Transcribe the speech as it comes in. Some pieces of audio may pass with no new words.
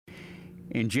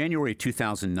In January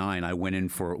 2009, I went in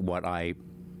for what I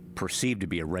perceived to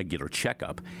be a regular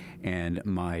checkup, and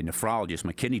my nephrologist,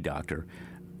 my kidney doctor,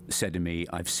 said to me,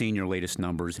 "I've seen your latest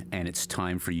numbers, and it's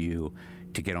time for you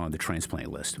to get on the transplant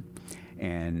list."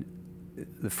 And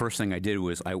the first thing I did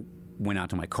was I went out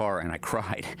to my car and I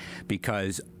cried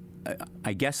because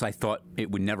I guess I thought it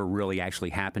would never really actually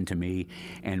happen to me,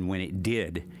 and when it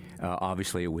did,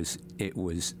 obviously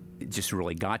it just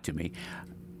really got to me.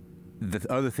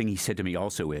 The other thing he said to me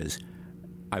also is,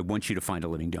 "I want you to find a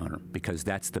living donor because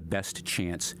that's the best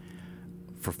chance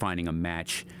for finding a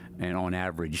match, and on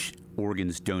average,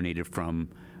 organs donated from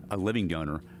a living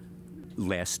donor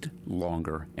last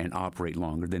longer and operate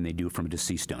longer than they do from a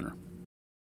deceased donor."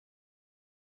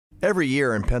 Every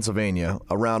year in Pennsylvania,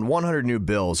 around 100 new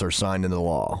bills are signed into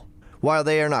law. While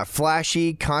they are not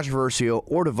flashy, controversial,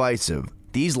 or divisive,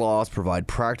 these laws provide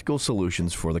practical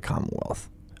solutions for the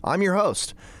Commonwealth. I'm your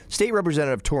host, State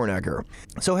Representative Tornegger.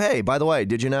 So hey, by the way,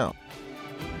 did you know?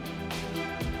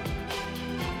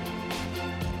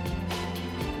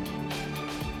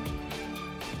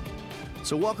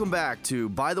 So welcome back to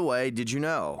By the Way, Did You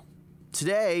Know?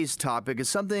 Today's topic is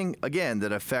something, again,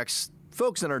 that affects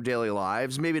folks in our daily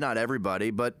lives, maybe not everybody,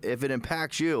 but if it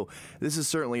impacts you, this is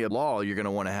certainly a law you're going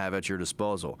to want to have at your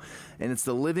disposal. And it's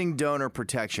the Living Donor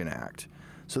Protection Act.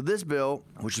 So this bill,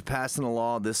 which was passed into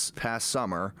law this past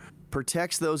summer,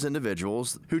 protects those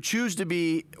individuals who choose to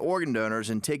be organ donors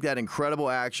and take that incredible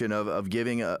action of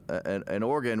giving an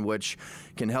organ which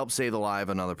can help save the life of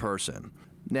another person.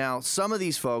 Now, some of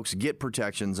these folks get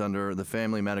protections under the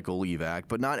Family Medical Leave Act,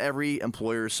 but not every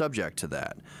employer is subject to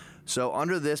that. So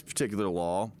under this particular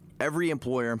law, every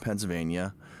employer in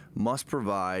Pennsylvania must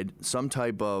provide some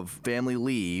type of family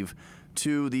leave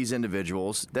to these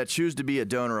individuals that choose to be a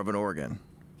donor of an organ.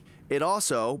 It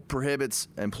also prohibits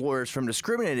employers from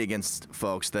discriminating against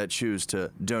folks that choose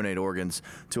to donate organs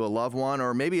to a loved one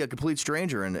or maybe a complete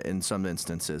stranger in some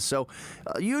instances. So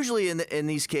usually in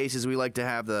these cases, we like to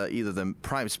have either the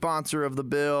prime sponsor of the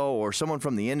bill or someone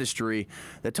from the industry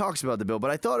that talks about the bill.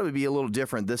 But I thought it would be a little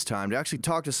different this time to actually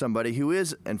talk to somebody who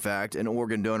is, in fact, an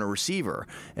organ donor receiver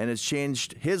and has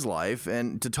changed his life,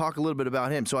 and to talk a little bit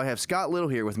about him. So I have Scott Little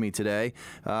here with me today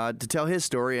to tell his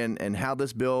story and how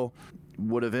this bill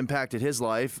would have impacted his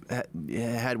life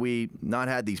had we not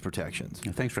had these protections.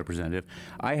 Thanks, Representative.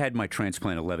 I had my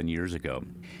transplant 11 years ago,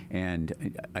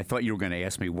 and I thought you were going to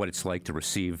ask me what it's like to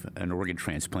receive an organ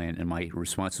transplant, and my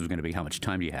response was going to be, how much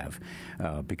time do you have?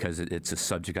 Because it's a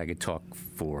subject I could talk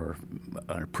for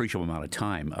an appreciable amount of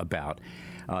time about.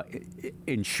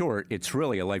 In short, it's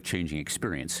really a life-changing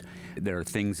experience. There are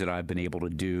things that I've been able to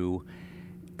do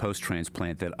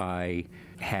post-transplant that I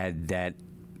had that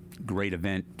great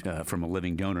event from a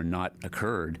living donor not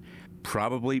occurred,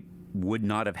 probably would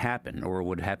not have happened or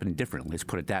would happen differently. Let's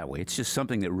put it that way. It's just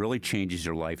something that really changes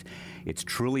your life. It's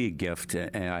truly a gift.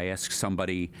 And I asked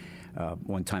somebody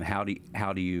one time, how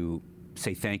do you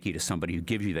say thank you to somebody who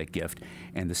gives you that gift?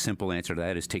 And the simple answer to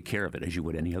that is take care of it as you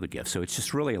would any other gift. So it's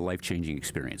just really a life-changing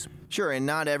experience. Sure, and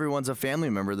not everyone's a family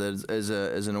member that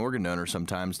is an organ donor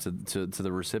sometimes to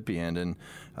the recipient. And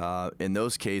in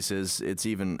those cases, it's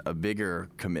even a bigger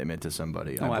commitment to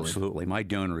somebody. Oh, absolutely. My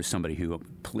donor is somebody who I'm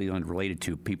completely unrelated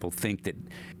to. People think that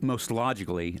most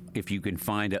logically, if you can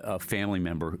find a family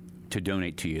member to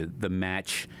donate to you, the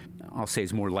match, I'll say,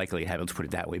 is more likely to happen, let's put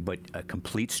it that way, but a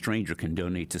complete stranger can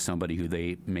donate to somebody who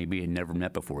they maybe had never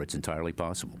met before. It's entirely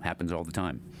possible. Happens all the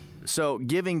time. So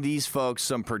giving these folks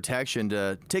some protection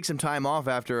to take some time off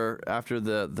after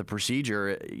the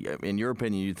procedure, in your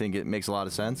opinion, you think it makes a lot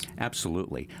of sense?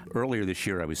 Absolutely. Earlier this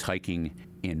year, I was hiking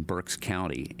in Berks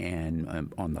County,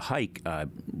 and on the hike,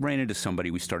 ran into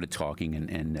somebody. We started talking,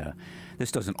 and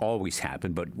this doesn't always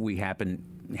happen, but we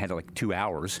had like 2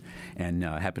 hours, and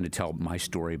happened to tell my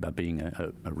story about being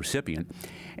a recipient.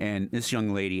 And this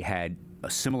young lady had a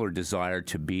similar desire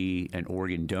to be an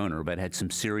organ donor, but had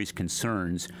some serious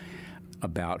concerns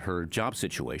about her job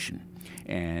situation.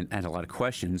 And had a lot of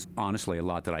questions, honestly, a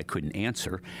lot that I couldn't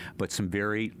answer, but some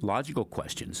very logical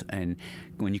questions. And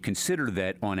when you consider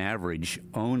that on average,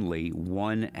 only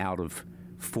 1 out of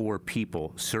 4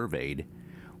 people surveyed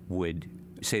would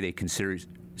say they consider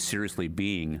seriously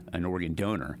being an organ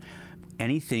donor,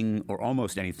 anything or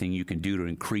almost anything you can do to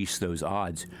increase those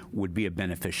odds would be a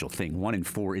beneficial thing. 1 in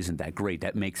 4 isn't that great.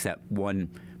 That makes that one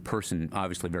person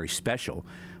obviously very special,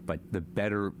 but the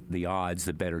better the odds,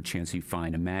 the better chance you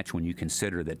find a match when you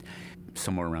consider that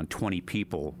somewhere around 20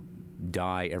 people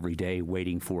die every day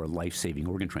waiting for a life-saving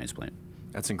organ transplant.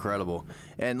 That's incredible.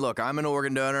 And look, I'm an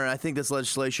organ donor, and I think this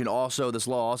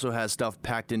law also has stuff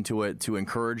packed into it to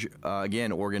encourage,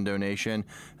 again, organ donation,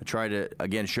 try to,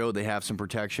 again, show they have some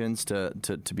protections to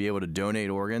be able to donate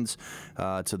organs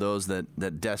to those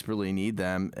that desperately need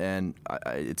them. And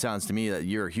it sounds to me that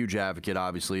you're a huge advocate,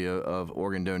 obviously, of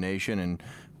organ donation, and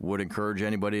would encourage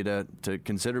anybody to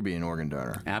consider being an organ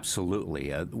donor. Absolutely.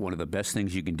 One of the best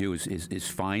things you can do is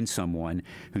find someone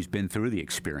who's been through the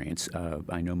experience.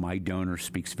 I know my donor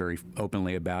speaks very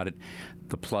openly about it.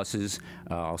 The pluses,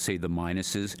 I'll say the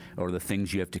minuses, or the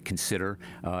things you have to consider.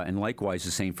 And likewise,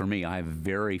 the same for me. I have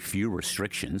very few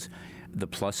restrictions. The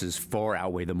pluses far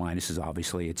outweigh the minuses,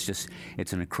 obviously.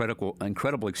 It's an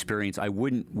incredible experience. I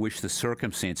wouldn't wish the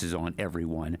circumstances on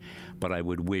everyone, but I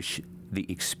would wish the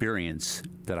experience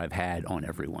that I've had on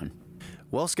everyone.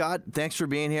 Well, Scott, thanks for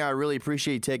being here. I really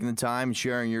appreciate you taking the time and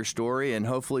sharing your story, and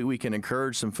hopefully we can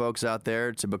encourage some folks out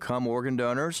there to become organ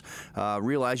donors.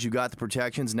 Realize you got the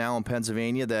protections now in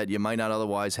Pennsylvania that you might not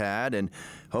otherwise had, and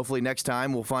hopefully next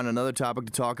time we'll find another topic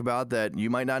to talk about that you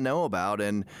might not know about.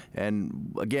 And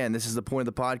again, this is the point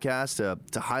of the podcast,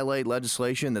 to highlight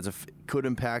legislation that could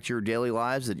impact your daily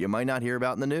lives that you might not hear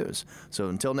about in the news. So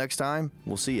until next time,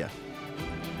 we'll see you.